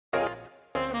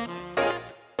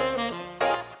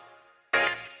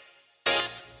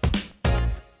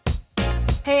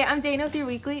Hey, I'm Dana with your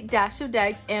weekly dash of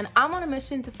Deggs, and I'm on a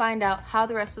mission to find out how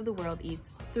the rest of the world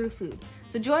eats through food.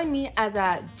 So join me as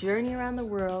I journey around the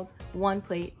world, one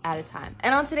plate at a time.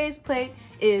 And on today's plate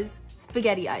is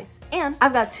spaghetti ice. And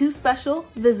I've got two special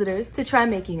visitors to try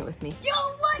making it with me. Yo,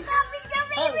 what's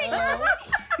up,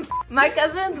 baby? My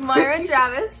cousins, Moira and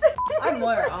Travis. I'm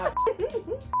Moira.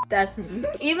 That's me.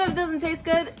 Even if it doesn't taste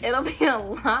good, it'll be a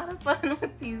lot of fun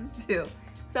with these two.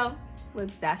 So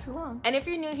let's dash along. And if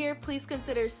you're new here, please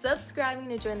consider subscribing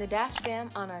to join the Dash fam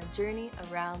on our journey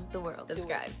around the world.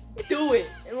 Subscribe. Do it.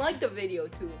 And like the video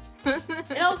too.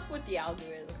 It helps with the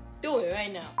algorithm. Do it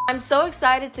right now. I'm so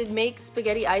excited to make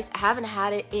spaghetti ice. I haven't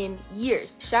had it in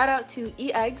years. Shout out to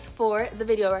Eggs for the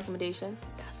video recommendation.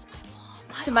 That's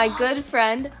my mom. To my good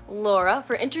friend, Laura,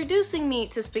 for introducing me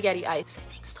to spaghetti ice. Say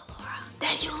thanks to Laura.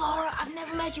 Thank you, Laura. I've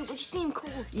never met you, but you seem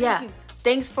cool. Yeah.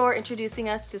 Thanks for introducing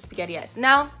us to spaghetti ice.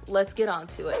 Now, let's get on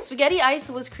to it. Spaghetti ice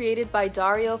was created by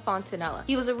Dario Fontanella.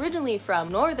 He was originally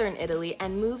from northern Italy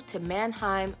and moved to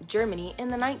Mannheim, Germany in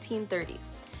the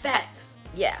 1930s. Facts.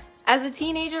 Yeah. As a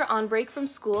teenager on break from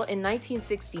school in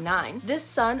 1969, this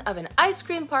son of an ice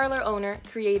cream parlor owner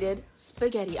created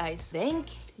spaghetti ice. Thank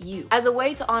you. As a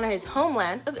way to honor his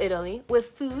homeland of Italy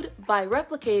with food by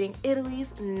replicating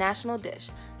Italy's national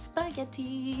dish,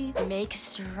 spaghetti. Make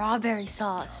strawberry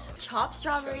sauce. Chop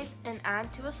strawberries and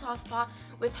add to a sauce pot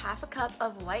with half a cup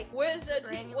of white With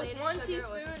 1 sugar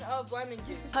teaspoon of lemon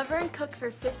juice. Cover and cook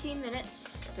for 15 minutes,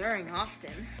 stirring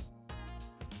often.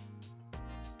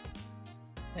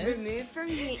 Remove from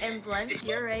heat and blend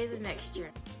puree the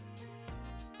mixture.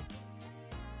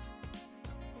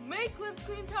 Make whipped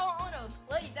cream tower on a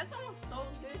plate. That sounds so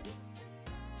good.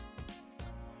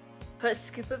 Put a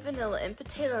scoop of vanilla in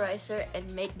potato ricer and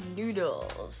make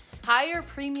noodles. Higher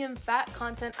premium fat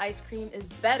content ice cream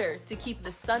is better to keep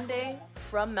the sundae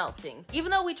from melting.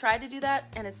 Even though we tried to do that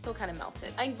and it still kind of melted.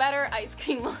 I think better ice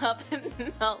cream will help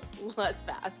it melt less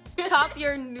fast. Top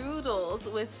your noodles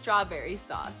with strawberry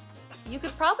sauce. You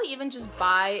could probably even just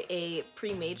buy a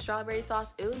pre-made strawberry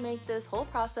sauce. It would make this whole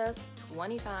process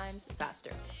 20 times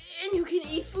faster. And you can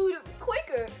eat food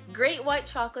quicker. Grate white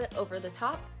chocolate over the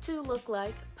top to look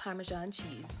like Parmesan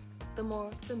cheese. The more,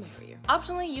 the merrier.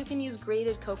 Optionally, you can use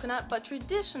grated coconut, but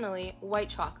traditionally, white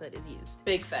chocolate is used.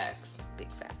 Big facts. Big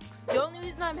facts. The only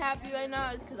reason I'm happy right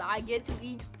now is because I get to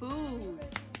eat food.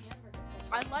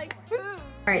 I like food. All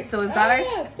right, so we've got our...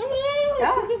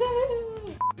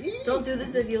 Don't do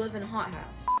this if you live in a hot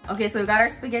house. Okay, so we've got our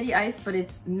spaghetti ice, but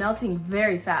it's melting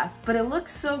very fast. But it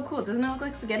looks so cool. Doesn't it look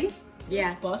like spaghetti?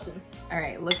 Yeah. It's bussin'. All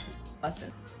right, looks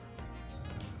bussin'.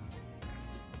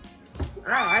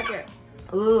 I like it.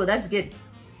 Ooh, that's good.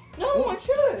 No, I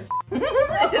should.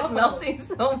 It's melting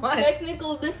so much.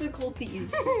 Technical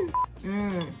difficulties.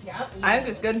 Yeah, I think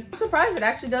it's good. I'm surprised it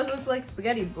actually does look like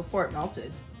spaghetti before it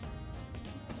melted.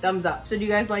 Thumbs up. So do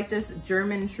you guys like this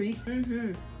German treat?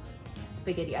 Mm-hmm.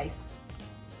 Spaghetti ice.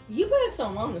 You better tell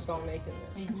mom to start making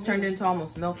this. It's turned into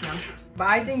almost milk now. But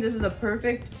I think this is a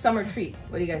perfect summer treat.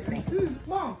 What do you guys think?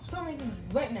 Mom, start making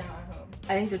this right now at home.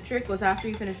 I think the trick was after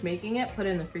you finish making it, put it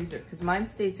in the freezer because mine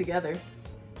stayed together.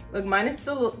 Look, mine is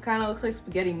still kind of looks like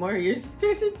spaghetti. More, yours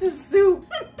turned into soup.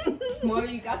 More,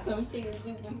 you got some chicken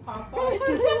soup and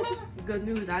Popeye. Good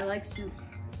news, I like soup.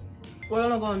 We're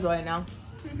gonna go enjoy it now.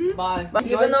 Bye. But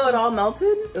even though it all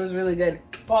melted, it was really good.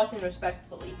 Bussin'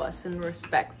 respectfully. Bussin'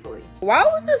 respectfully. Why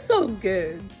was it so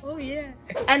good? Oh yeah.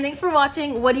 And thanks for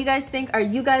watching. What do you guys think? Are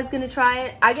you guys gonna try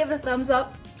it? I give it a thumbs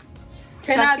up.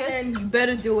 10 out of 10, you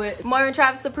better do it. Moira and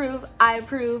Travis approve. I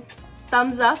approve.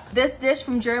 Thumbs up. This dish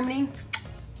from Germany,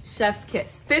 chef's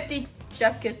kiss. 50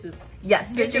 chef kisses.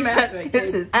 Yes, Get your chef's math right,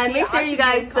 kisses. dude. And See, make sure I you should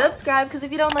guys be a cop. subscribe because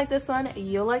if you don't like this one,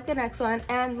 you'll like the next one.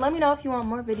 And let me know if you want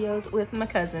more videos with my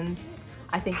cousins.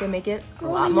 I think they make it a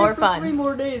lot more fun. 3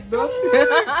 more days, bro.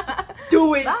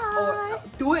 Do it. Bye.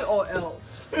 Do it or else.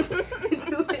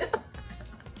 Do it.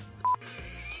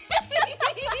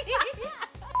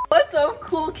 What's up,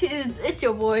 cool kids? It's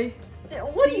your boy.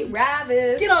 What are you,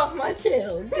 Ravis? Get off my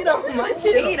channel. Get off my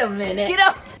channel. Wait a minute. Get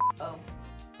up. Oh.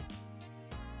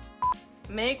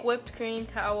 Make whipped cream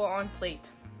tower on plate.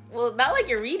 Well, not like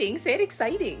you're reading. Say it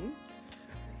exciting.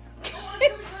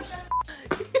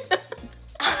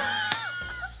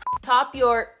 Top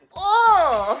your...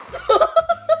 Oh!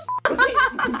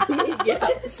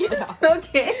 Yeah.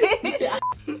 Okay.